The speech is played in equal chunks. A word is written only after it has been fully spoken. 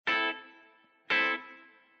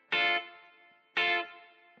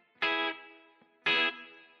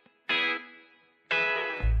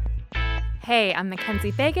Hey, I'm Mackenzie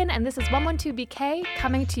Fagan, and this is 112BK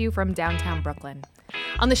coming to you from downtown Brooklyn.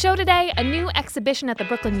 On the show today, a new exhibition at the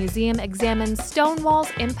Brooklyn Museum examines Stonewall's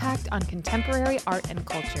impact on contemporary art and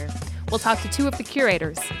culture. We'll talk to two of the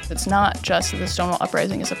curators. It's not just that the Stonewall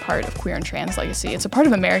Uprising is a part of queer and trans legacy. It's a part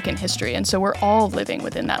of American history, and so we're all living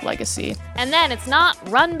within that legacy. And then it's not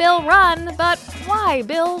run, Bill, run, but why,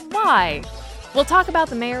 Bill, why? We'll talk about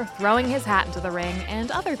the mayor throwing his hat into the ring and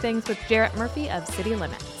other things with Jarrett Murphy of City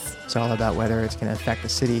Limits. It's all about whether it's going to affect the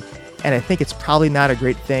city. And I think it's probably not a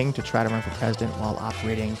great thing to try to run for president while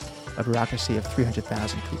operating a bureaucracy of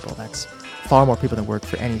 300,000 people. That's far more people than work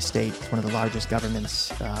for any state. It's one of the largest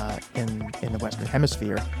governments in the Western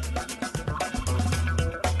Hemisphere.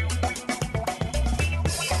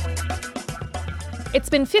 It's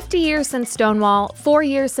been 50 years since Stonewall, 4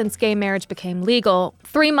 years since gay marriage became legal,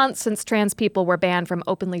 3 months since trans people were banned from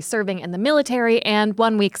openly serving in the military, and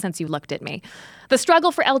 1 week since you looked at me. The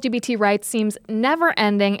struggle for LGBT rights seems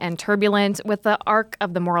never-ending and turbulent, with the arc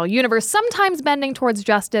of the moral universe sometimes bending towards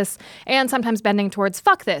justice and sometimes bending towards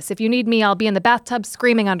fuck this. If you need me, I'll be in the bathtub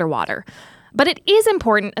screaming underwater. But it is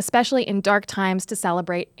important, especially in dark times, to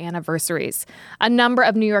celebrate anniversaries. A number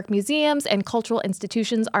of New York museums and cultural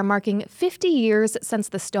institutions are marking 50 years since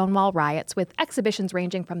the Stonewall riots, with exhibitions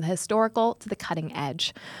ranging from the historical to the cutting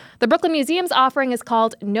edge. The Brooklyn Museum's offering is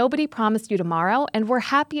called Nobody Promised You Tomorrow, and we're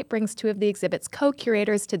happy it brings two of the exhibit's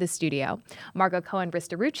co-curators to the studio. Margot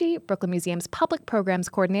Cohen-Bristarucci, Brooklyn Museum's Public Programs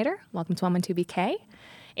Coordinator. Welcome to 112BK.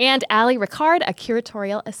 And Allie Ricard, a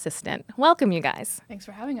curatorial assistant. Welcome, you guys. Thanks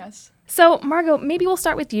for having us. So, Margot, maybe we'll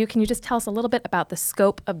start with you. Can you just tell us a little bit about the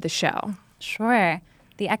scope of the show? Sure.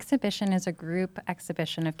 The exhibition is a group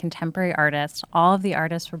exhibition of contemporary artists. All of the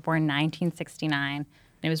artists were born in 1969. And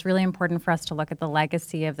it was really important for us to look at the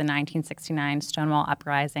legacy of the 1969 Stonewall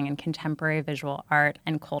Uprising in contemporary visual art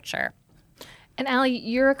and culture. And Allie,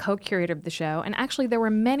 you're a co-curator of the show, and actually there were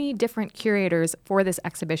many different curators for this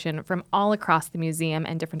exhibition from all across the museum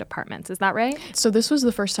and different departments. Is that right? So this was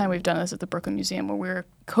the first time we've done this at the Brooklyn Museum, where we're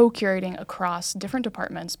co-curating across different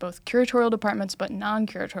departments, both curatorial departments but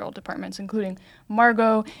non-curatorial departments, including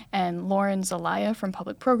Margot and Lauren Zelaya from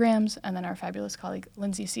Public Programs, and then our fabulous colleague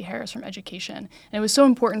Lindsay C. Harris from Education. And it was so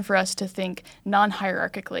important for us to think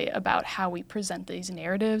non-hierarchically about how we present these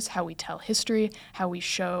narratives, how we tell history, how we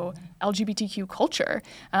show LGBTQ culture.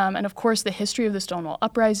 And of course, the history of the Stonewall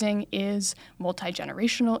Uprising is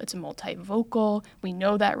multi-generational, it's multi-vocal. We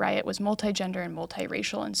know that riot was multi-gender and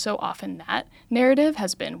multiracial, and so often that narrative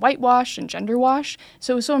has been whitewashed and gender washed.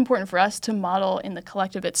 So it was so important for us to model in the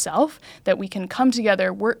collective itself that we can come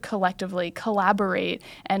together, work collectively, collaborate,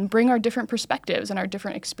 and bring our different perspectives and our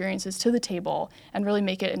different experiences to the table and really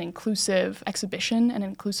make it an inclusive exhibition, an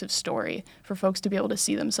inclusive story for folks to be able to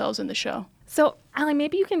see themselves in the show. So, Allie,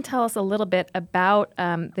 maybe you can tell us a little bit about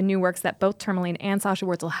the new works that both Tourmaline and Sasha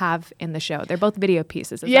Wurtzel have in the show. They're both video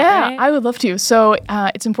pieces, is that right? I would love to. So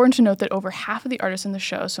it's important to note that over half of the artists in the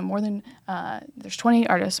show, so more than, there's 20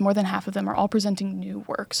 artists, more than half of them are all presenting new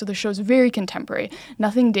work. So the show's very contemporary.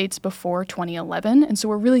 Nothing dates before 2011, and so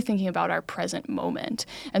we're really thinking about our present moment.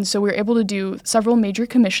 And so we're able to do several major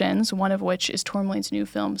commissions, one of which is Tourmaline's new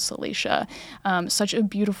film, Salacia. Such a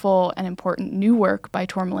beautiful and important new work by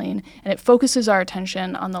Tourmaline, and it focuses our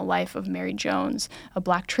attention on the life of Mary Jones, a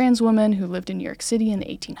Black trans woman who lived in New York City in the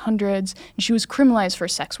 1800s, and she was criminalized for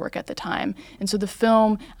sex work at the time. And so the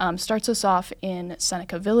film starts us off in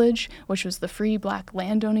Seneca Village, which was the free Black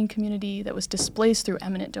landowning community that was displaced through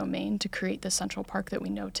eminent domain to create the Central Park that we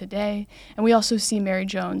know today. And we also see Mary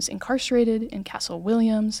Jones incarcerated in Castle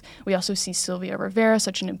Williams. We also see Sylvia Rivera,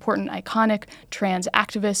 such an important, iconic trans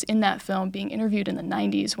activist in that film, being interviewed in the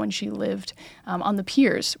 90s when she lived on the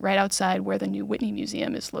piers right outside where the new Whitney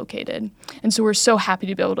Museum is located. And so we're so happy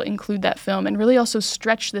to be able to include that film and really also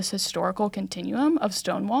stretch this historical continuum of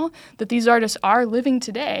Stonewall that these artists are living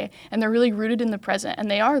today, and they're really rooted in the present. And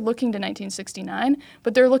they are looking to 1969,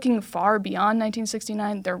 but they're looking far beyond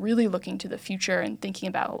 1969. They're really looking to the future and thinking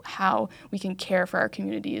about how we can care for our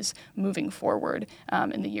communities moving forward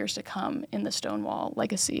in the years to come in the Stonewall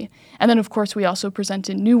legacy. And then, of course, we also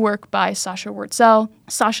presented new work by Sasha Wurtzel.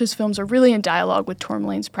 Sasha's films are really in dialogue with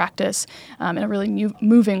Tourmaline's practice in a really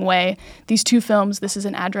moving way. These two films, This is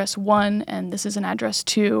an Address 1 and This is an Address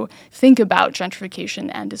 2, think about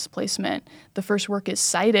gentrification and displacement. The first work is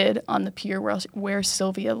sited on the pier where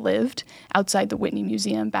Sylvia lived, outside the Whitney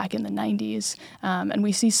Museum back in the 90s. And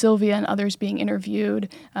we see Sylvia and others being interviewed,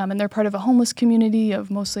 and they're part of a homeless community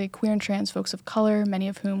of mostly queer and trans folks of color, many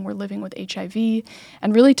of whom were living with HIV,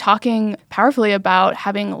 and really talking powerfully about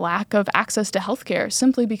having lack of access to healthcare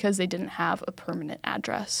simply because they didn't have a permanent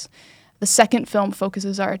address. The second film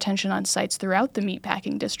focuses our attention on sites throughout the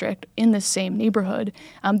meatpacking district in the same neighborhood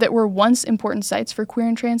that were once important sites for queer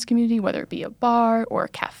and trans community, whether it be a bar or a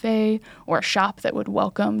cafe or a shop that would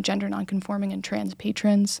welcome gender nonconforming and trans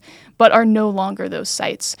patrons, but are no longer those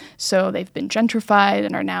sites. So they've been gentrified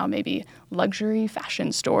and are now maybe luxury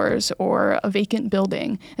fashion stores or a vacant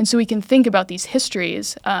building. And so we can think about these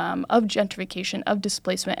histories of gentrification, of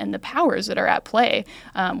displacement, and the powers that are at play,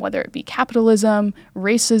 whether it be capitalism,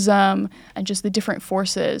 racism, and just the different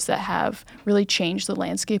forces that have really changed the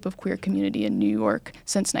landscape of queer community in New York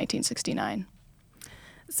since 1969.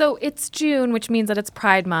 So it's June, which means that it's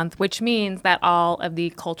Pride Month, which means that all of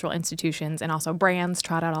the cultural institutions and also brands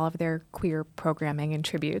trot out all of their queer programming and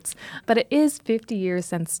tributes. But it is 50 years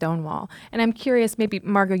since Stonewall. And I'm curious, maybe,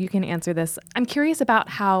 Margot, you can answer this. I'm curious about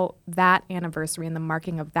how that anniversary and the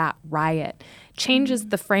marking of that riot changes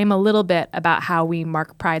the frame a little bit about how we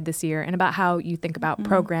mark Pride this year and about how you think about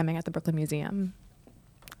programming at the Brooklyn Museum.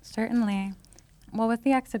 Certainly. Well, with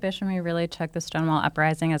the exhibition, we really took the Stonewall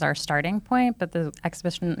Uprising as our starting point, but the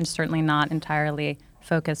exhibition is certainly not entirely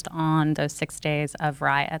focused on those 6 days of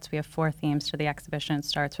riots. We have 4 themes to the exhibition. It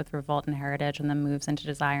starts with revolt and heritage and then moves into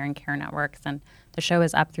desire and care networks, and the show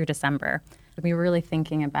is up through December. We were really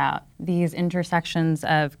thinking about these intersections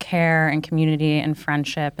of care and community and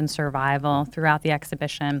friendship and survival throughout the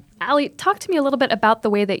exhibition. Allie, talk to me a little bit about the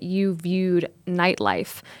way that you viewed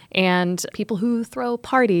nightlife and people who throw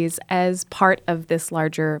parties as part of this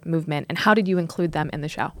larger movement, and how did you include them in the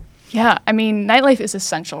show? Yeah, I mean, nightlife is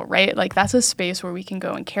essential, right? Like, that's a space where we can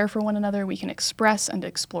go and care for one another. We can express and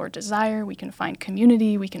explore desire. We can find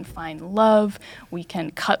community. We can find love. We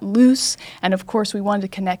can cut loose. And of course, we wanted to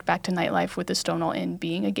connect back to nightlife with the Stonewall Inn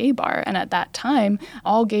being a gay bar. And at that time,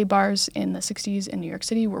 all gay bars in the 60s in New York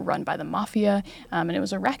City were run by the mafia. And it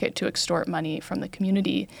was a racket to extort money from the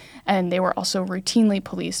community. And they were also routinely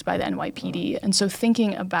policed by the NYPD. And so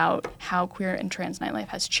thinking about how queer and trans nightlife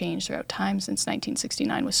has changed throughout time since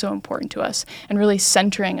 1969 was so important to us, and really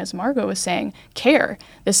centering, as Margot was saying, care.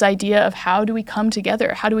 This idea of how do we come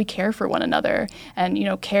together? How do we care for one another? And, you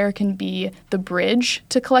know, care can be the bridge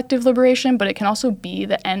to collective liberation, but it can also be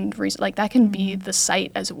the end reason. Like, that can be the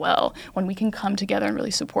site as well. When we can come together and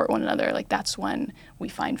really support one another, like, that's when we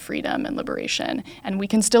find freedom and liberation. And we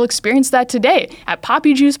can still experience that today at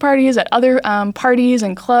Poppy Juice parties, at other parties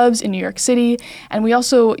and clubs in New York City. And we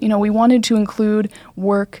also, you know, we wanted to include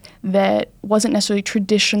work that wasn't necessarily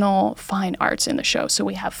traditional fine arts in the show. So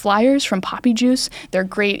we have flyers from Poppy Juice. They're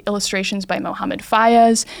great illustrations by Mohammed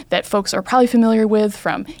Fayez that folks are probably familiar with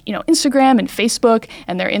from, you know, Instagram and Facebook,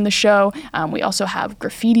 and they're in the show. We also have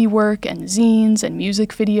graffiti work and zines and music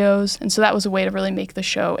videos. And so that was a way to really make the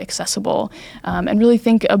show accessible and really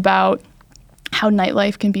think about how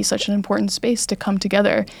nightlife can be such an important space to come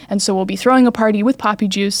together. And so we'll be throwing a party with Poppy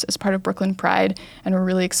Juice as part of Brooklyn Pride, and we're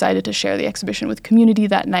really excited to share the exhibition with community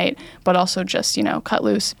that night, but also just, you know, cut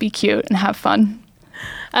loose, be cute, and have fun.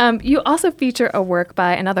 You also feature a work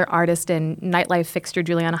by another artist and nightlife fixture,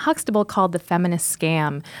 Juliana Huxtable, called The Feminist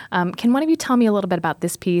Scam. Can one of you tell me a little bit about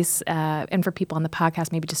this piece, and for people on the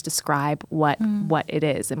podcast, maybe just describe what it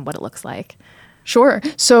is and what it looks like? Sure.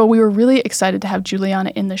 So we were really excited to have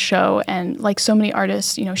Juliana in the show. And like so many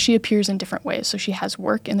artists, you know, she appears in different ways. So she has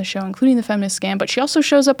work in the show, including The Feminist Scam, but she also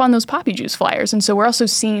shows up on those Poppy Juice flyers. And so we're also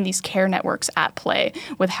seeing these care networks at play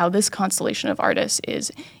with how this constellation of artists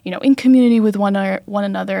is, you know, in community with one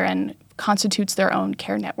another and constitutes their own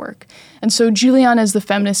care network. And so Juliana's The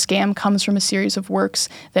Feminist Scam comes from a series of works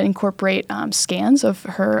that incorporate scans of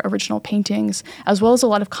her original paintings, as well as a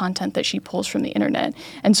lot of content that she pulls from the internet.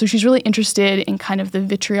 And so she's really interested in kind of the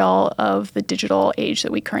vitriol of the digital age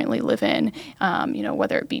that we currently live in, you know,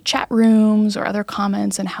 whether it be chat rooms or other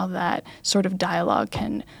comments, and how that sort of dialogue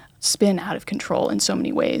can spin out of control in so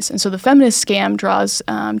many ways. And so The Feminist Scam draws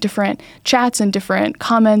different chats and different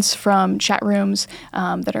comments from chat rooms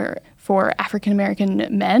that are for African-American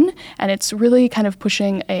men, and it's really kind of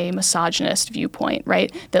pushing a misogynist viewpoint,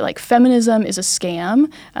 right? That like feminism is a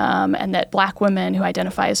scam, and that Black women who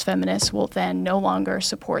identify as feminists will then no longer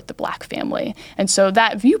support the Black family. And so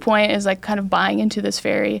that viewpoint is like kind of buying into this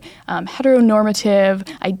very heteronormative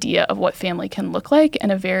idea of what family can look like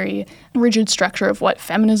and a very rigid structure of what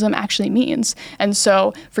feminism actually means. And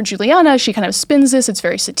so for Juliana, she kind of spins this. It's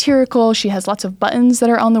very satirical. She has lots of buttons that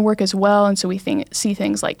are on the work as well. And so we see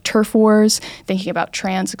things like turf wars, thinking about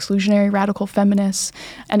trans exclusionary radical feminists.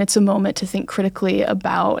 And it's a moment to think critically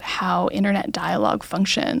about how internet dialogue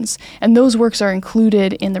functions. And those works are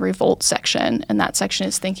included in the Revolt section. And that section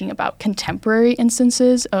is thinking about contemporary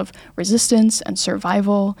instances of resistance and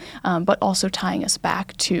survival, but also tying us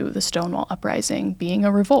back to the Stonewall Uprising being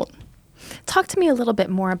a revolt. Talk to me a little bit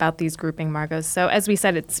more about these grouping, Margot. So as we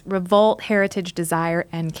said, it's Revolt, Heritage, Desire,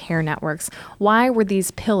 and Care networks. Why were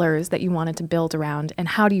these pillars that you wanted to build around, and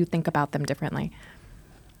how do you think about them differently?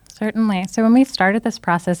 Certainly. So when we started this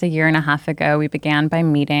process a year and a half ago, we began by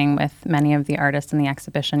meeting with many of the artists in the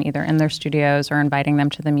exhibition, either in their studios or inviting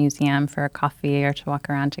them to the museum for a coffee or to walk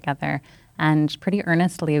around together. And pretty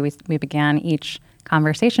earnestly, we began each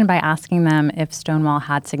conversation by asking them if Stonewall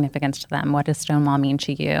had significance to them. What does Stonewall mean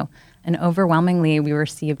to you? And overwhelmingly, we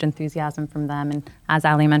received enthusiasm from them. And as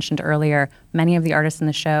Ali mentioned earlier, many of the artists in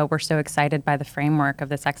the show were so excited by the framework of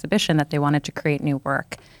this exhibition that they wanted to create new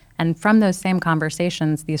work. And from those same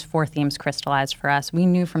conversations, these 4 themes crystallized for us. We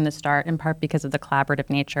knew from the start, in part because of the collaborative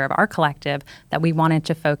nature of our collective, that we wanted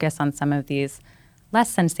to focus on some of these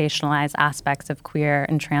less sensationalized aspects of queer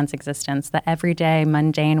and trans existence, the everyday,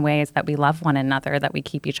 mundane ways that we love one another, that we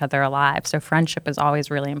keep each other alive. So friendship is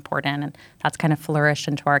always really important, and that's kind of flourished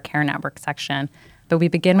into our Care Network section. But we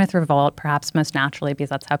begin with Revolt, perhaps most naturally,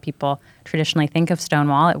 because that's how people traditionally think of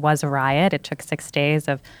Stonewall. It was a riot. It took 6 days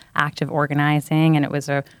of active organizing, and it was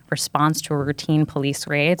a response to a routine police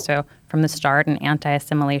raid. So from the start, an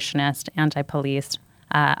anti-assimilationist, anti-police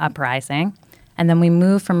uprising. And then we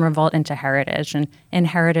move from Revolt into Heritage. And in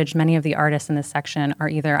Heritage, many of the artists in this section are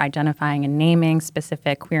either identifying and naming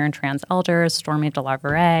specific queer and trans elders, Stormy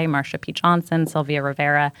DeLarverie, Marsha P. Johnson, Sylvia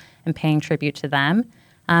Rivera, and paying tribute to them.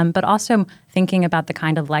 But also thinking about the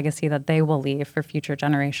kind of legacy that they will leave for future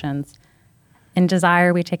generations. In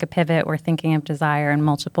Desire, we take a pivot. We're thinking of desire in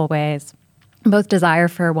multiple ways, both desire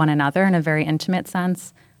for one another in a very intimate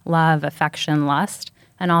sense, love, affection, lust,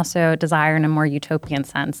 and also desire in a more utopian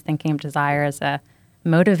sense, thinking of desire as a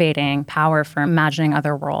motivating power for imagining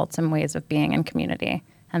other worlds and ways of being in community.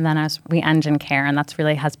 And then as we end in Care, and that's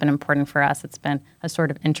really has been important for us, it's been a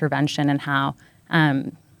sort of intervention in how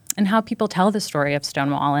people tell the story of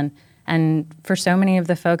Stonewall. And for so many of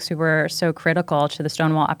the folks who were so critical to the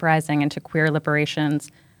Stonewall Uprising and to queer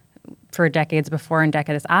liberations for decades before and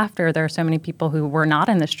decades after, there are so many people who were not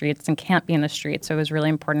in the streets and can't be in the streets. So it was really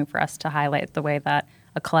important for us to highlight the way that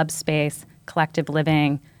a club space, collective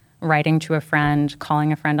living, writing to a friend,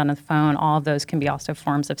 calling a friend on the phone, all of those can be also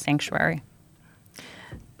forms of sanctuary.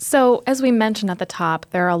 So, as we mentioned at the top,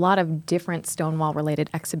 there are a lot of different Stonewall-related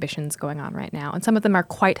exhibitions going on right now, and some of them are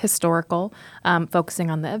quite historical, focusing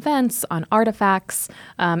on the events, on artifacts,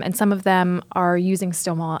 and some of them are using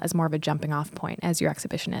Stonewall as more of a jumping-off point, as your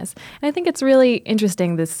exhibition is. And I think it's really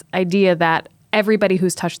interesting, this idea that everybody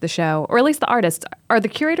who's touched the show, or at least the artists, are the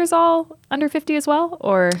curators all under 50 as well?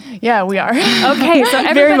 Or yeah, we are. Okay, so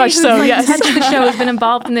everybody very much who's so, yes. touched the show, has been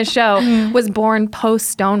involved in the show, was born post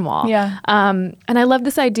Stonewall. Yeah. And I love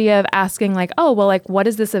this idea of asking, like, oh, well, like, what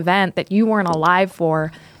does this event that you weren't alive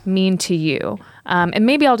for mean to you? And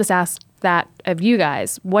maybe I'll just ask that of you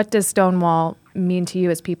guys. What does Stonewall mean to you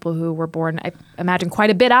as people who were born, I imagine, quite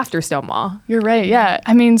a bit after Stonewall? You're right. Yeah.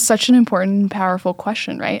 I mean, such an important, powerful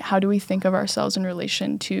question, right? How do we think of ourselves in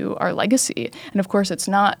relation to our legacy? And of course, it's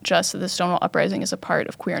not just that the Stonewall Uprising is a part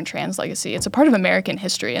of queer and trans legacy. It's a part of American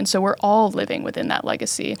history. And so we're all living within that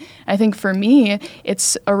legacy. I think for me,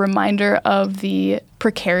 it's a reminder of the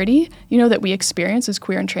precarity, that we experience as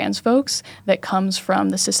queer and trans folks that comes from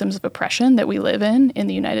the systems of oppression that we live in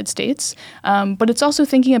the United States. But it's also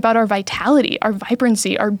thinking about our vitality, our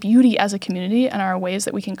vibrancy, our beauty as a community, and our ways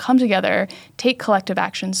that we can come together, take collective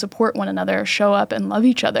action, support one another, show up and love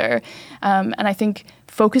each other. And I think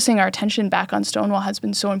focusing our attention back on Stonewall has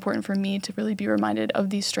been so important for me to really be reminded of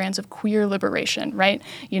these strands of queer liberation, right?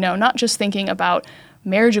 Not just thinking about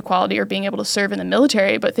marriage equality or being able to serve in the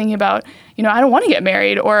military, but thinking about, I don't want to get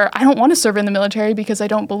married, or I don't want to serve in the military because I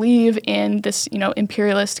don't believe in this,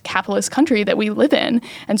 imperialist capitalist country that we live in.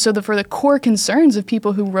 And so for the core concerns of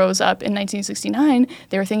people who rose up in 1969,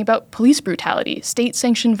 they were thinking about police brutality,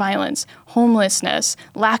 state-sanctioned violence, homelessness,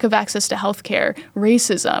 lack of access to healthcare,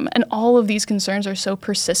 racism, and all of these concerns are so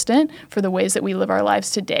persistent for the ways that we live our lives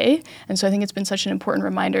today. And so I think it's been such an important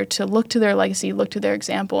reminder to look to their legacy, look to their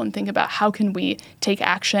example, and think about how can we take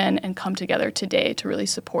action and come together today to really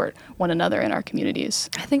support one another in our communities.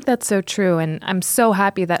 I think that's so true. And I'm so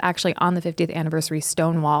happy that actually on the 50th anniversary,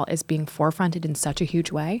 Stonewall is being forefronted in such a huge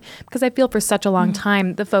way, because I feel for such a long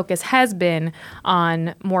time, the focus has been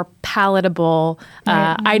on more palatable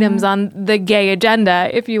items on the gay agenda,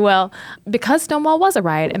 if you will, because Stonewall was a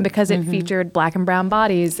riot and because it featured Black and brown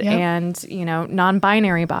bodies and,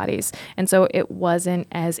 non-binary bodies. And so it wasn't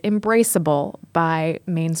as embraceable by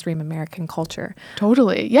mainstream American culture.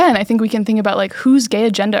 Totally. Yeah, and I think we can think about like whose gay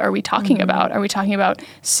agenda are we talking about? Are we talking about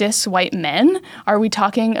cis white men? Are we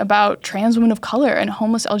talking about trans women of color and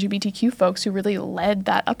homeless LGBTQ folks who really led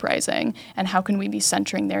that uprising? And how can we be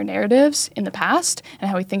centering their narratives in the past and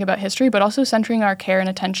how we think about history, but also centering our care and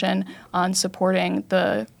attention on supporting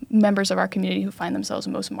the members of our community who find themselves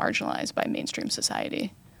most marginalized by mainstream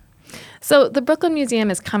society? So the Brooklyn Museum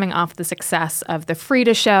is coming off the success of the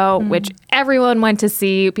Frida show, which everyone went to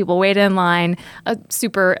see. People waited in line. A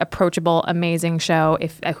super approachable, amazing show.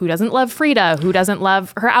 Who doesn't love Frida? Who doesn't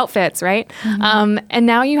love her outfits, right? And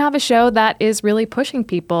now you have a show that is really pushing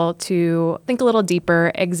people to think a little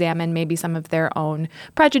deeper, examine maybe some of their own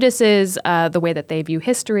prejudices, the way that they view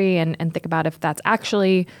history, and think about if that's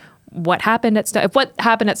actually what happened at if what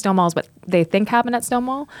happened at Stonewall is what they think happened at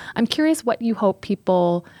Stonewall. I'm curious what you hope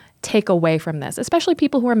people take away from this, especially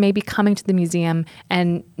people who are maybe coming to the museum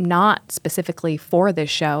and not specifically for this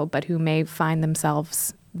show, but who may find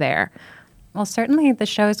themselves there. Well, certainly the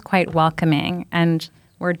show is quite welcoming, and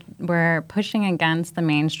we're pushing against the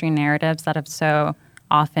mainstream narratives that have so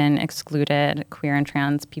often excluded queer and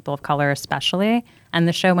trans people of color especially. And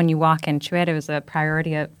the show, when you walk into it, it was a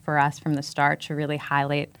priority for us from the start to really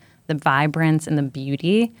highlight the vibrance and the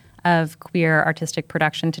beauty of queer artistic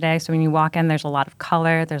production today. So when you walk in, there's a lot of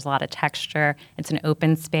color, there's a lot of texture. It's an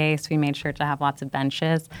open space. We made sure to have lots of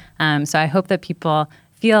benches. So I hope that people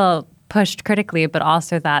feel pushed critically, but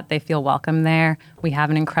also that they feel welcome there. We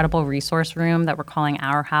have an incredible resource room that we're calling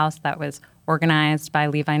Our House that was organized by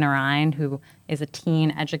Levi Narain, who is a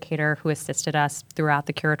teen educator who assisted us throughout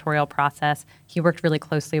the curatorial process. He worked really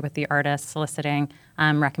closely with the artists, soliciting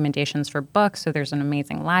recommendations for books. So there's an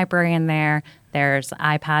amazing library in there. There's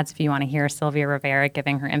iPads if you want to hear Sylvia Rivera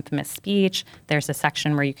giving her infamous speech. There's a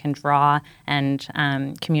section where you can draw and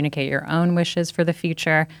communicate your own wishes for the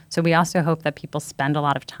future. So we also hope that people spend a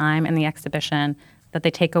lot of time in the exhibition, that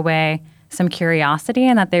they take away some curiosity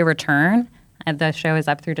and that they return. The show is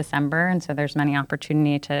up through December, and so there's many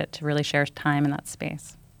opportunity to really share time in that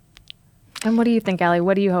space. And what do you think, Allie?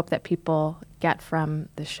 What do you hope that people get from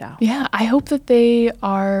the show? Yeah, I hope that they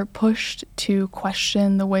are pushed to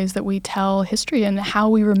question the ways that we tell history and how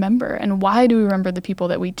we remember and why do we remember the people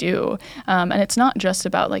that we do. And it's not just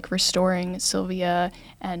about like restoring Sylvia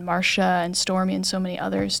and Marcia and Stormy and so many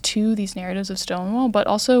others to these narratives of Stonewall, but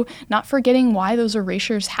also not forgetting why those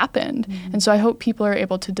erasures happened. And so I hope people are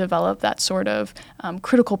able to develop that sort of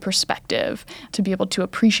critical perspective to be able to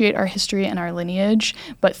appreciate our history and our lineage,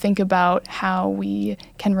 but think about how we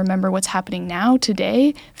can remember what's happening now,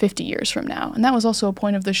 today, 50 years from now. And that was also a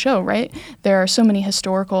point of the show, right? There are so many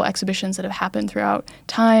historical exhibitions that have happened throughout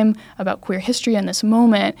time about queer history in this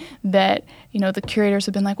moment that, you know, the curators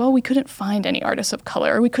have been like, well, we couldn't find any artists of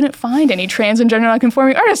color, or we couldn't find any trans and gender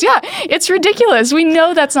nonconforming artists. Yeah, it's ridiculous. We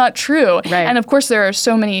know that's not true. Right. And of course, there are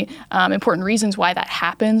so many important reasons why that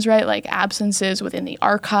happens, right? Like absences within the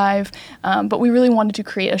archive. But we really wanted to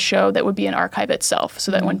create a show that would be an archive itself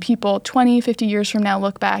so that when people 20, 50 years from now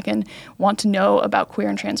look back and want to know about queer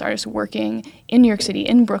and trans artists working in New York City,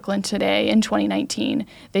 in Brooklyn today, in 2019,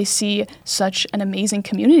 they see such an amazing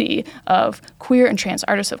community of queer and trans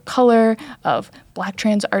artists of color, of Black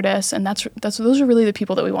trans artists, and those are really the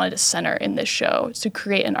people that we wanted to center in this show, to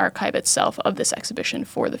create an archive itself of this exhibition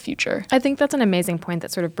for the future. I think that's an amazing point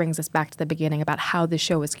that sort of brings us back to the beginning about how the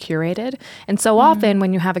show is curated. And so often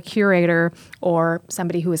when you have a curator or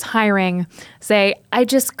somebody who is hiring say, I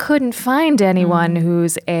just couldn't find anyone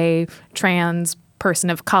who's a trans person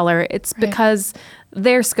of color, it's because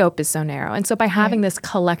their scope is so narrow. And so by having this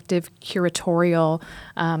collective curatorial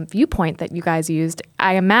viewpoint that you guys used,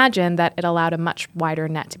 I imagine that it allowed a much wider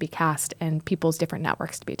net to be cast and people's different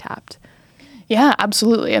networks to be tapped. Yeah,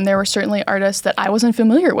 absolutely. And there were certainly artists that I wasn't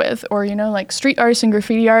familiar with, or, you know, like street artists and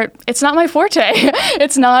graffiti art. It's not my forte.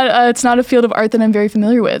 It's not a field of art that I'm very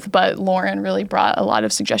familiar with. But Lauren really brought a lot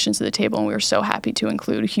of suggestions to the table, and we were so happy to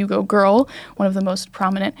include Hugo Girl, one of the most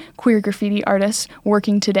prominent queer graffiti artists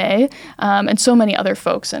working today, and so many other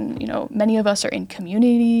folks. And, you know, many of us are in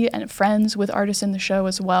community and friends with artists in the show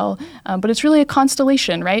as well. But it's really a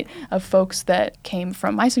constellation, right, of folks that came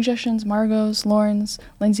from my suggestions, Margot's, Lauren's,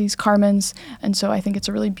 Lindsay's, Carmen's. And so I think it's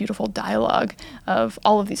a really beautiful dialogue of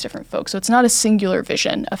all of these different folks. So it's not a singular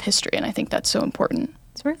vision of history, and I think that's so important.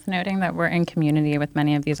 It's worth noting that we're in community with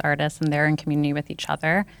many of these artists, and they're in community with each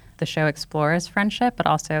other. The show explores friendship, but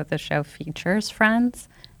also the show features friends.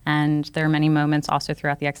 And there are many moments also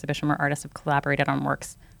throughout the exhibition where artists have collaborated on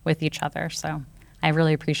works with each other. So I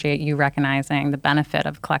really appreciate you recognizing the benefit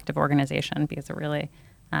of collective organization, because it really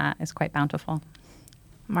is quite bountiful.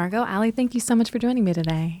 Margot, Allie, thank you so much for joining me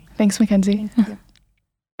today. Thanks, Mackenzie. Thank you.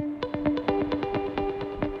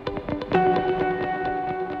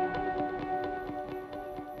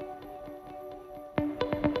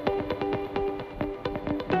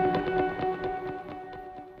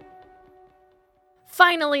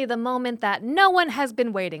 Finally, the moment that no one has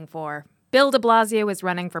been waiting for. Bill de Blasio is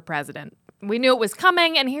running for president. We knew it was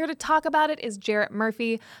coming, and here to talk about it is Jarrett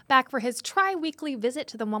Murphy, back for his tri-weekly visit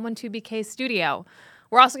to the 112BK studio.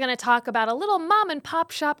 We're also going to talk about a little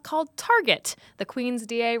mom-and-pop shop called Target, the Queens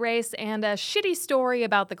DA race, and a shitty story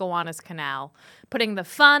about the Gowanus Canal. Putting the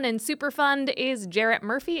fun in Superfund is Jarrett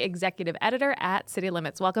Murphy, executive editor at City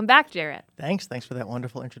Limits. Welcome back, Jarrett. Thanks for that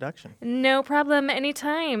wonderful introduction. No problem,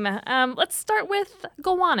 anytime. Let's start with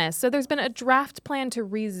Gowanus. So there's been a draft plan to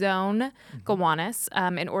rezone Gowanus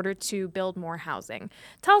in order to build more housing.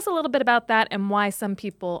 Tell us a little bit about that and why some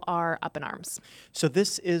people are up in arms. So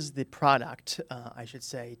this is the product, I should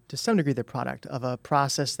say, to some degree the product of a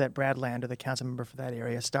process that Brad Lander, the council member for that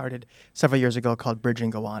area, started several years ago called Bridging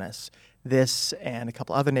Gowanus. This and a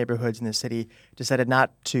couple other neighborhoods in the city decided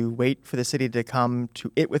not to wait for the city to come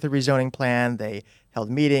to it with a rezoning plan. They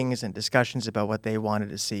held meetings and discussions about what they wanted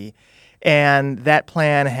to see. And that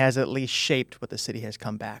plan has at least shaped what the city has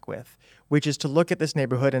come back with, which is to look at this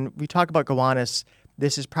neighborhood. And we talk about Gowanus.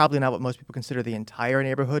 This is probably not what most people consider the entire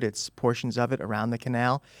neighborhood. It's portions of it around the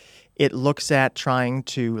canal. It looks at trying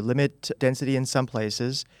to limit density in some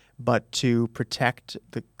places, but to protect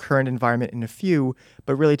the current environment in a few,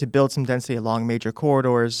 but really to build some density along major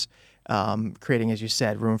corridors, creating, as you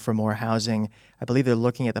said, room for more housing. I believe they're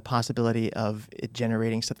looking at the possibility of it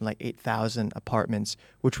generating something like 8,000 apartments,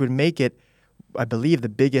 which would make it, I believe, the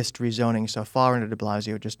biggest rezoning so far under de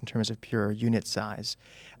Blasio, just in terms of pure unit size.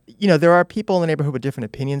 You know, there are people in the neighborhood with different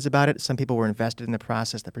opinions about it. Some people were invested in the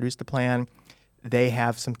process that produced the plan. They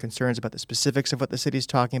have some concerns about the specifics of what the city's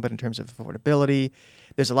talking about in terms of affordability.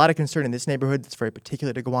 There's a lot of concern in this neighborhood that's very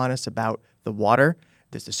particular to Gowanus about the water.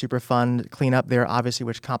 There's the Superfund cleanup there, obviously,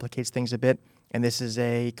 which complicates things a bit. And this is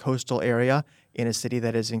a coastal area in a city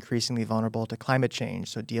that is increasingly vulnerable to climate change.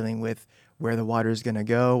 So dealing with where the water is going to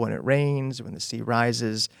go when it rains, when the sea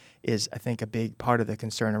rises, is, I think, a big part of the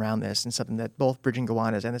concern around this and something that both Bridging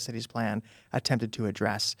Gowanus and the city's plan attempted to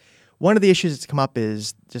address. One of the issues that's come up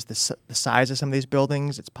is just the size of some of these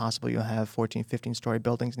buildings. It's possible you'll have 14, 15-story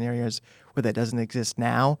buildings in areas where that doesn't exist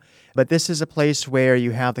now. But this is a place where you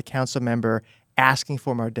have the council member asking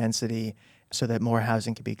for more density so that more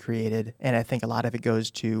housing can be created. And I think a lot of it goes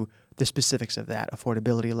to the specifics of that,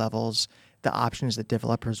 affordability levels, the options that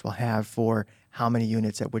developers will have for how many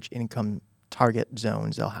units at which income target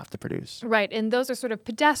zones they'll have to produce. Right, and those are sort of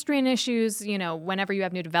pedestrian issues. You know, whenever you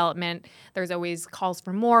have new development, there's always calls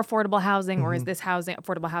for more affordable housing, or is this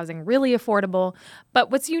affordable housing really affordable?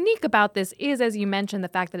 But what's unique about this is, as you mentioned, the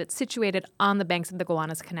fact that it's situated on the banks of the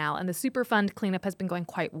Gowanus Canal, and the Superfund cleanup has been going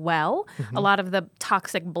quite well. A lot of the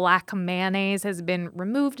toxic black mayonnaise has been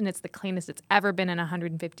removed, and it's the cleanest it's ever been in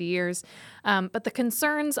 150 years. But the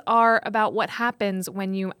concerns are about what happens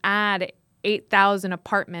when you add 8,000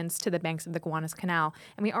 apartments to the banks of the Gowanus Canal.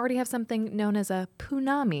 And we already have something known as a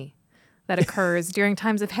punami that occurs during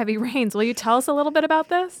times of heavy rains. Will you tell us a little bit about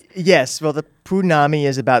this? Yes. Well, the punami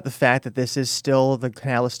is about the fact that the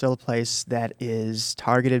canal is still a place that is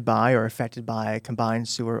targeted by or affected by combined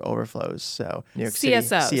sewer overflows. So New York City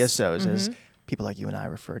CSOs, as people like you and I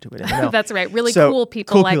refer to it. That's right. Really cool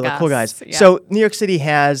people like us. Cool guys. Yeah. So New York City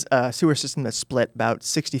has a sewer system that's split about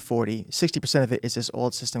 60-40. 60% of it is this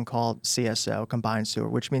old system called CSO, combined sewer,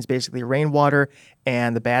 which means basically rainwater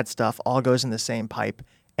and the bad stuff all goes in the same pipe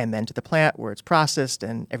and then to the plant where it's processed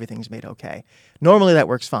and everything's made okay. Normally that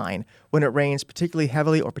works fine. When it rains particularly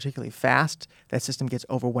heavily or particularly fast, that system gets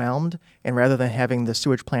overwhelmed, and rather than having the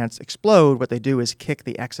sewage plants explode, what they do is kick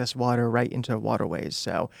the excess water right into waterways.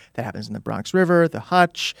 So that happens in the Bronx River, the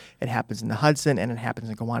Hutch, it happens in the Hudson, and it happens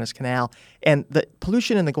in Gowanus Canal. And the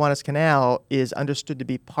pollution in the Gowanus Canal is understood to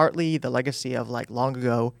be partly the legacy of like long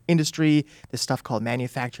ago industry, this stuff called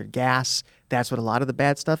manufactured gas. That's what a lot of the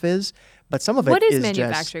bad stuff is. But some of it is What is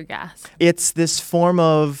manufactured gas? It's this form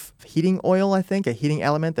of heating oil, I think, a heating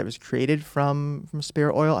element that was created from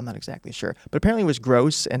spare oil. I'm not exactly sure. But apparently it was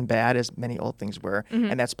gross and bad, as many old things were.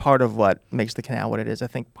 And that's part of what makes the canal what it is. I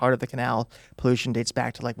think part of the canal pollution dates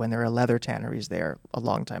back to like when there were leather tanneries there a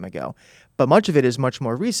long time ago. But much of it is much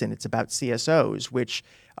more recent. It's about CSOs, which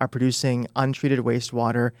are producing untreated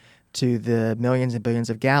wastewater to the millions and billions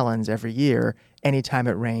of gallons every year anytime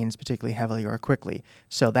it rains, particularly heavily or quickly.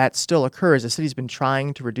 So that still occurs. The city's been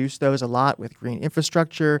trying to reduce those a lot with green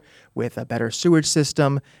infrastructure, with a better sewage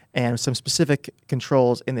system, and some specific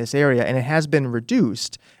controls in this area. And it has been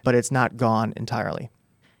reduced, but it's not gone entirely.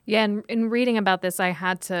 Yeah, and in reading about this, I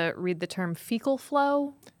had to read the term fecal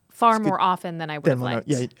flow. far more often than I would have liked.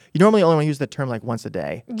 Yeah, you normally only want to use the term like once a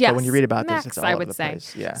day. Yes, but when you read about max, this, it's all I over would the say.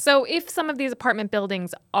 place. Yeah. So if some of these apartment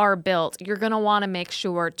buildings are built, you're going to want to make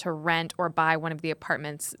sure to rent or buy one of the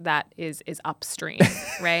apartments that is upstream,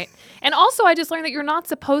 right? And also, I just learned that you're not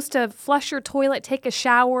supposed to flush your toilet, take a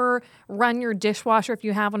shower, run your dishwasher if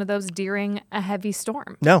you have one of those during a heavy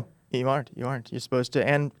storm. No, you aren't. You're supposed to.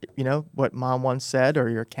 And, what mom once said or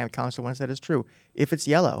your camp counselor once said is true. If it's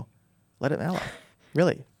yellow, let it mellow.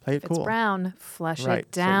 Really. Play it If cool. it's brown, flush Right,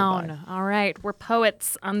 it say down. goodbye. All right, we're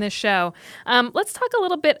poets on this show. Let's talk a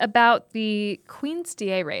little bit about the Queens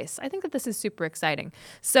DA race. I think that this is super exciting.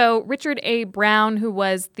 So Richard A. Brown, who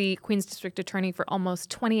was the Queens District Attorney for almost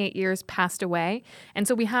 28 years, passed away. And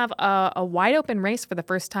so we have a wide open race for the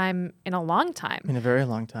first time in a long time. In a very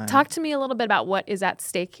long time. Talk to me a little bit about what is at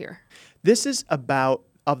stake here. This is about,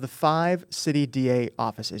 of the 5 city DA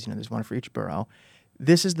offices, there's one for each borough.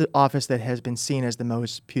 This is the office that has been seen as the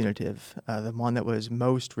most punitive, the one that was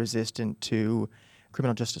most resistant to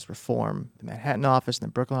criminal justice reform. The Manhattan office and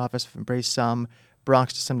the Brooklyn office have embraced some,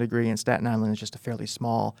 Bronx to some degree, and Staten Island is just a fairly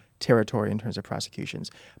small territory in terms of prosecutions.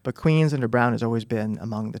 But Queens under Brown has always been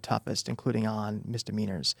among the toughest, including on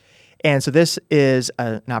misdemeanors. And so this is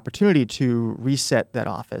an opportunity to reset that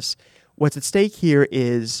office. What's at stake here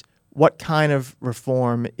is what kind of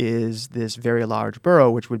reform is this very large borough,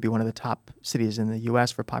 which would be one of the top cities in the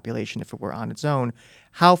U.S. for population if it were on its own,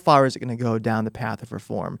 how far is it going to go down the path of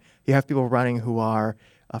reform? You have people running who are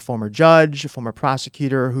a former judge, a former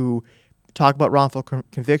prosecutor, who talk about wrongful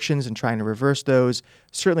convictions and trying to reverse those,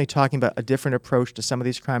 certainly talking about a different approach to some of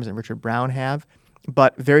these crimes than Richard Brown have,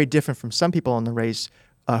 but very different from some people in the race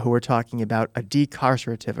who are talking about a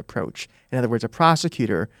decarcerative approach. In other words, a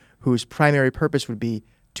prosecutor whose primary purpose would be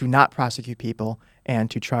to not prosecute people and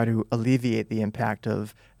to try to alleviate the impact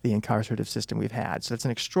of the incarcerative system we've had. So it's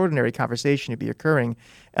an extraordinary conversation to be occurring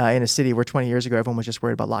in a city where 20 years ago everyone was just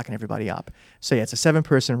worried about locking everybody up. So yeah, it's a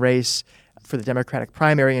 7-person race for the Democratic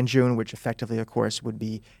primary in June, which effectively, of course, would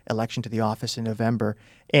be election to the office in November.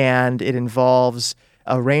 And it involves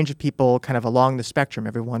a range of people kind of along the spectrum,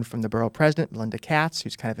 everyone from the borough president, Melinda Katz,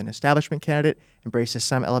 who's kind of an establishment candidate, embraces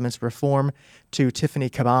some elements of reform, to Tiffany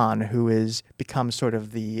Caban, who is become sort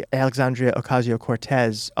of the Alexandria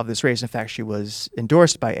Ocasio-Cortez of this race. In fact, she was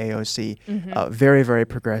endorsed by AOC. Very, very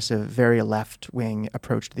progressive, very left-wing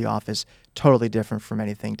approach to the office, totally different from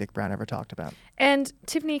anything Dick Brown ever talked about. And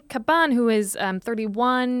Tiffany Caban, who is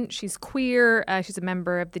 31, she's queer, she's a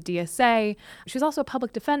member of the DSA. She's also a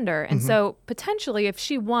public defender. And so potentially, if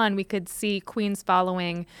she won, we could see Queens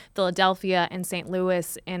following Philadelphia and St.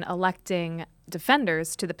 Louis in electing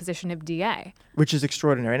defenders to the position of DA. Which is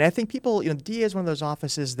extraordinary. And I think people, DA is one of those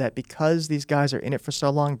offices that because these guys are in it for so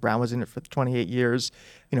long, Brown was in it for 28 years,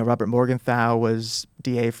 Robert Morgenthau was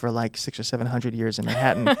DA for like 600 or 700 years in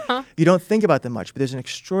Manhattan. You don't think about them much, but there's an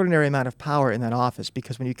extraordinary amount of power in that office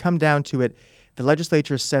because when you come down to it, the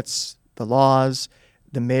legislature sets the laws,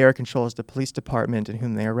 the mayor controls the police department and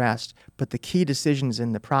whom they arrest, but the key decisions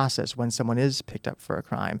in the process when someone is picked up for a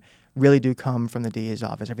crime really do come from the DA's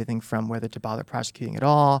office. Everything from whether to bother prosecuting at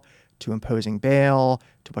all, to imposing bail,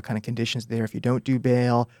 to what kind of conditions there if you don't do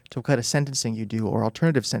bail, to what kind of sentencing you do or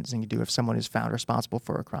alternative sentencing you do if someone is found responsible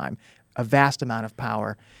for a crime. A vast amount of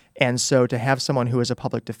power. And so to have someone who is a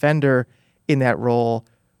public defender in that role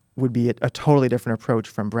would be a totally different approach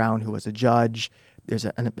from Brown, who was a judge. There's,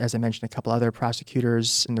 as I mentioned, a couple other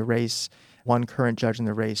prosecutors in the race, one current judge in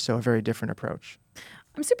the race, so a very different approach.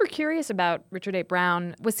 I'm super curious about Richard A.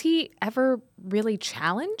 Brown. Was he ever really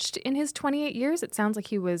challenged in his 28 years? It sounds like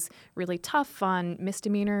he was really tough on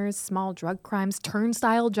misdemeanors, small drug crimes,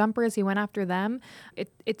 turnstile jumpers. He went after them.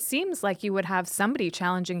 It seems like you would have somebody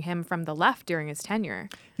challenging him from the left during his tenure.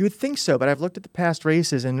 You would think so, but I've looked at the past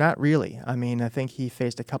races and not really. I mean, I think he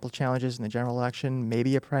faced a couple challenges in the general election,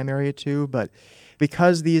 maybe a primary or two, but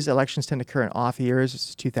because these elections tend to occur in off years, this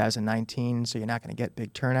is 2019, so you're not going to get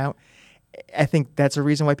big turnout. I think that's a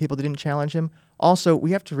reason why people didn't challenge him. Also,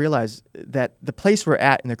 we have to realize that the place we're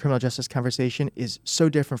at in the criminal justice conversation is so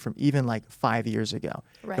different from even like 5 years ago.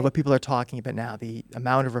 Right. And what people are talking about now, the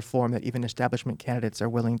amount of reform that even establishment candidates are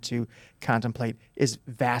willing to contemplate is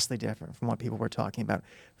vastly different from what people were talking about.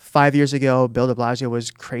 5 years ago, Bill de Blasio was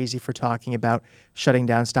crazy for talking about shutting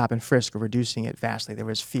down stop and frisk or reducing it vastly. There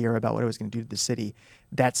was fear about what it was going to do to the city.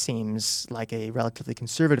 That seems like a relatively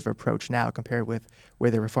conservative approach now compared with where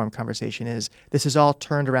the reform conversation is. This is all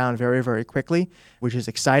turned around very, very quickly, which is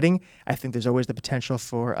exciting. I think there's always the potential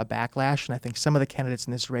for a backlash, and I think some of the candidates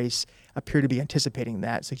in this race appear to be anticipating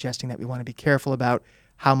that, suggesting that we want to be careful about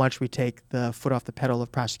how much we take the foot off the pedal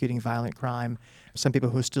of prosecuting violent crime. Some people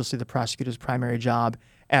who still see the prosecutor's primary job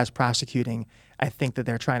as prosecuting. I think that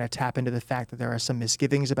they're trying to tap into the fact that there are some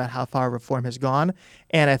misgivings about how far reform has gone.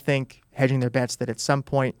 And I think hedging their bets that at some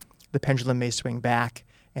point the pendulum may swing back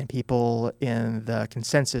and people in the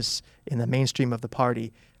consensus in the mainstream of the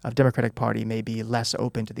party, of Democratic Party, may be less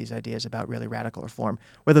open to these ideas about really radical reform.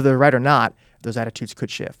 Whether they're right or not, those attitudes could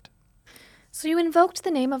shift. So you invoked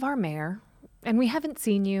the name of our mayor, and we haven't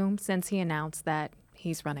seen you since he announced that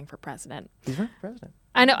he's running for president. He's running for president.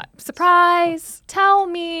 I know. Surprise! Tell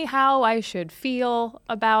me how I should feel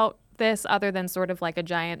about this other than sort of like a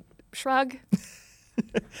giant shrug.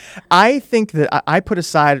 I think that I put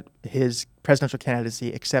aside his presidential candidacy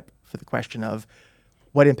except for the question of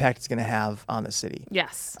what impact it's going to have on the city.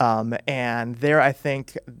 Yes. And there, I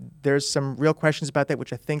think there's some real questions about that,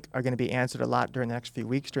 which I think are going to be answered a lot during the next few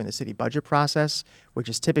weeks during the city budget process, which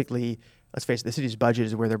is typically, let's face it, the city's budget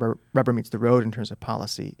is where the rubber meets the road in terms of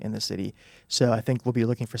policy in the city. So I think we'll be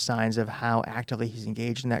looking for signs of how actively he's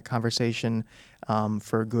engaged in that conversation,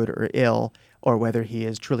 for good or ill, or whether he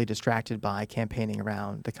is truly distracted by campaigning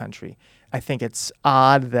around the country. I think it's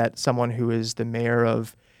odd that someone who is the mayor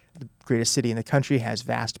of the greatest city in the country has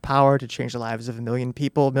vast power to change the lives of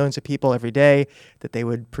millions of people every day, that they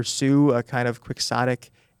would pursue a kind of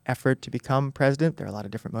quixotic effort to become president. There are a lot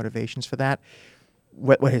of different motivations for that.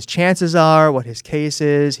 What his chances are, what his case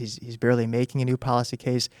is, he's barely making a new policy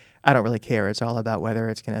case. I don't really care. It's all about whether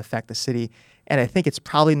it's going to affect the city. And I think it's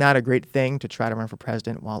probably not a great thing to try to run for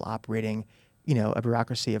president while operating, a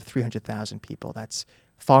bureaucracy of 300,000 people. That's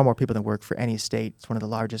far more people than work for any state. It's one of the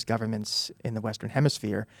largest governments in the Western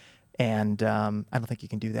Hemisphere. And I don't think you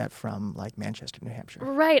can do that from like Manchester, New Hampshire.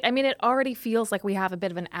 Right. I mean, it already feels like we have a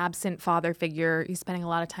bit of an absent father figure. He's spending a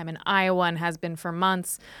lot of time in Iowa and has been for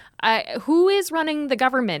months. Who is running the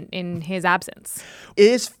government in his absence? It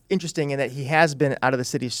is interesting in that he has been out of the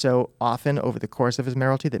city so often over the course of his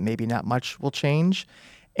mayoralty that maybe not much will change.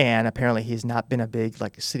 And apparently he's not been a big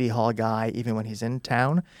city hall guy even when he's in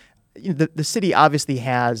town. The city obviously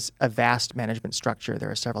has a vast management structure. There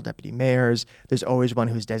are several deputy mayors. There's always one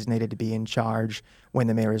who's designated to be in charge when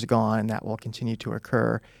the mayor is gone, and that will continue to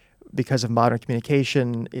occur. Because of modern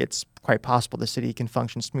communication, it's quite possible the city can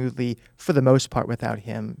function smoothly for the most part without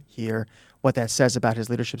him here. What that says about his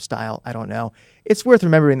leadership style, I don't know. It's worth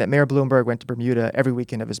remembering that Mayor Bloomberg went to Bermuda every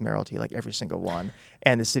weekend of his mayoralty, like every single one,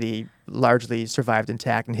 and the city largely survived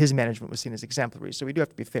intact, and his management was seen as exemplary. So we do have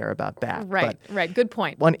to be fair about that. Right. Good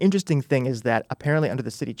point. One interesting thing is that apparently under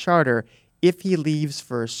the city charter, if he leaves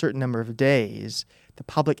for a certain number of days, the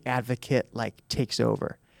public advocate takes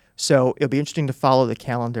over. So it'll be interesting to follow the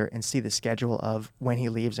calendar and see the schedule of when he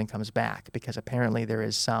leaves and comes back, because apparently there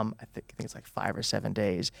is some, I think it's 5 or 7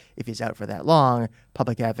 days. If he's out for that long,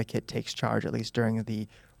 public advocate takes charge, at least during the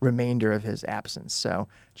remainder of his absence. So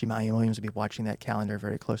Jumaane Williams will be watching that calendar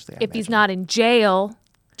very closely. If he's not in jail.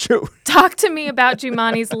 True. Talk to me about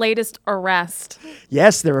Jumaane's latest arrest.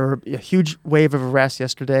 Yes, there were a huge wave of arrests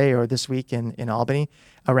yesterday or this week in Albany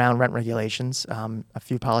around rent regulations. A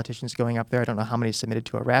few politicians going up there. I don't know how many submitted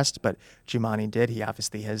to arrest, but Jumaane did. He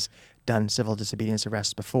obviously has done civil disobedience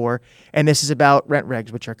arrests before. And this is about rent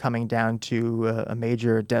regs, which are coming down to a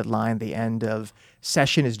major deadline. The end of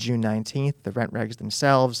session is June 19th. The rent regs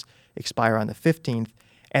themselves expire on the 15th.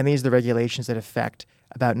 And these are the regulations that affect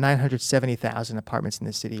about 970,000 apartments in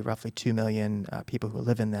the city, roughly 2 million people who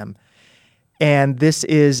live in them. And this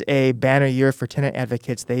is a banner year for tenant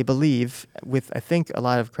advocates. They believe, with I think a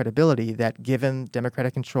lot of credibility, that given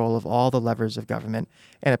Democratic control of all the levers of government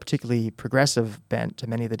and a particularly progressive bent to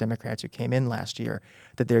many of the Democrats who came in last year,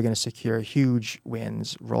 that they're going to secure huge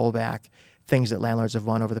wins, roll back things that landlords have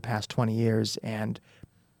won over the past 20 years, and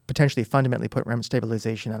potentially fundamentally put rent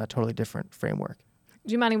stabilization on a totally different framework.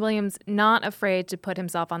 Jumaane Williams not afraid to put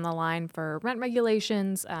himself on the line for rent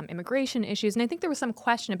regulations, immigration issues, and I think there was some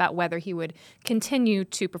question about whether he would continue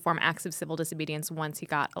to perform acts of civil disobedience once he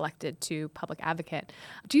got elected to public advocate.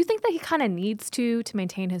 Do you think that he kind of needs to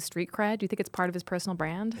maintain his street cred? Do you think it's part of his personal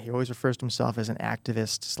brand? He always refers to himself as an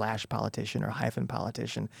activist / politician or hyphen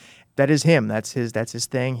politician. That is him. That's his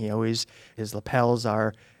thing. His lapels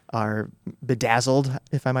are bedazzled,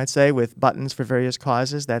 if I might say, with buttons for various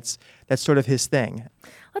causes. That's sort of his thing.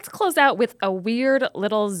 Let's close out with a weird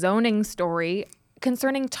little zoning story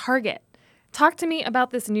concerning Target. Talk to me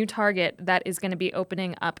about this new Target that is going to be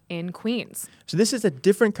opening up in Queens. So this is a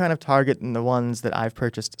different kind of Target than the ones that I've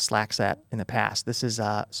purchased Slacks at in the past. This is,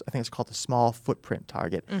 I think it's called the small footprint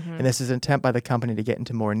Target. Mm-hmm. And this is an attempt by the company to get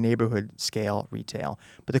into more neighborhood scale retail.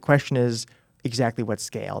 But the question is, exactly what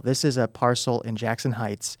scale. This is a parcel in Jackson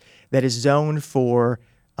Heights that is zoned for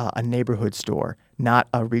a neighborhood store, not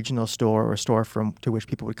a regional store or a store to which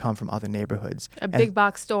people would come from other neighborhoods. A big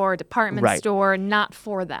box store, department store, not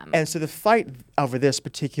for them. And so the fight over this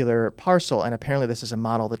particular parcel, and apparently this is a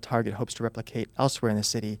model that Target hopes to replicate elsewhere in the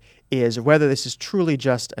city, is whether this is truly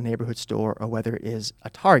just a neighborhood store or whether it is a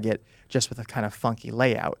Target, just with a kind of funky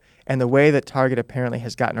layout. And the way that Target apparently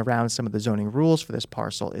has gotten around some of the zoning rules for this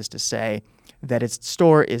parcel is to say that its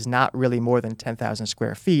store is not really more than 10,000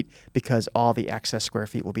 square feet because all the excess square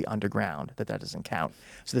feet will be underground, that doesn't count.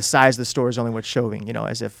 So the size of the store is only what's showing,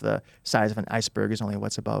 as if the size of an iceberg is only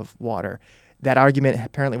what's above water. That argument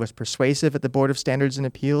apparently was persuasive at the Board of Standards and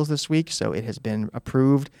Appeals this week, so it has been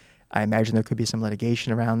approved. I imagine there could be some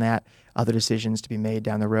litigation around that, other decisions to be made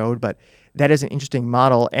down the road, but that is an interesting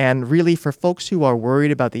model. And really, for folks who are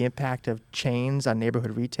worried about the impact of chains on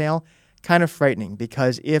neighborhood retail, kind of frightening,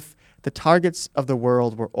 because if the Targets of the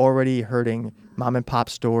world were already hurting mom and pop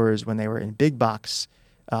stores when they were in big box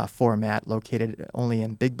format, located only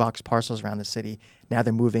in big box parcels around the city, now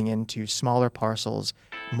they're moving into smaller parcels,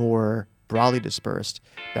 more broadly dispersed.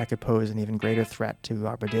 That could pose an even greater threat to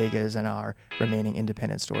our bodegas and our remaining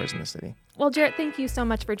independent stores in the city. Well, Jarrett, thank you so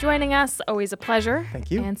much for joining us. Always a pleasure. Thank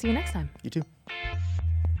you. And see you next time. You too.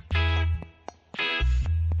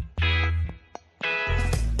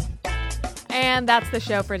 And that's the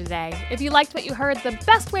show for today. If you liked what you heard, the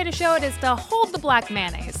best way to show it is to hold the black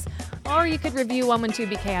mayonnaise. Or you could review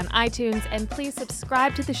 112BK on iTunes, and please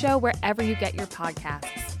subscribe to the show wherever you get your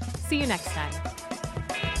podcasts. See you next time.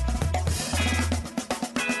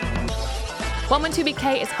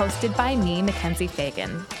 112BK is hosted by me, Mackenzie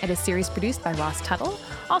Fagan. It is series produced by Ross Tuttle,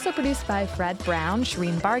 also produced by Fred Brown,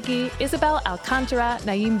 Shireen Bargi, Isabel Alcantara,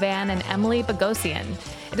 Naeem Van, and Emily Bogosian.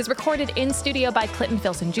 It is recorded in studio by Clinton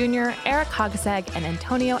Filson Jr., Eric Hogseg, and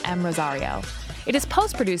Antonio M. Rosario. It is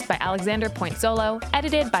post-produced by Alexander Pointzolo,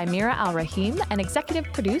 edited by Mira Al-Rahim, and executive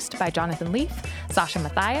produced by Jonathan Leaf, Sasha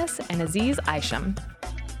Matthias, and Aziz Isham.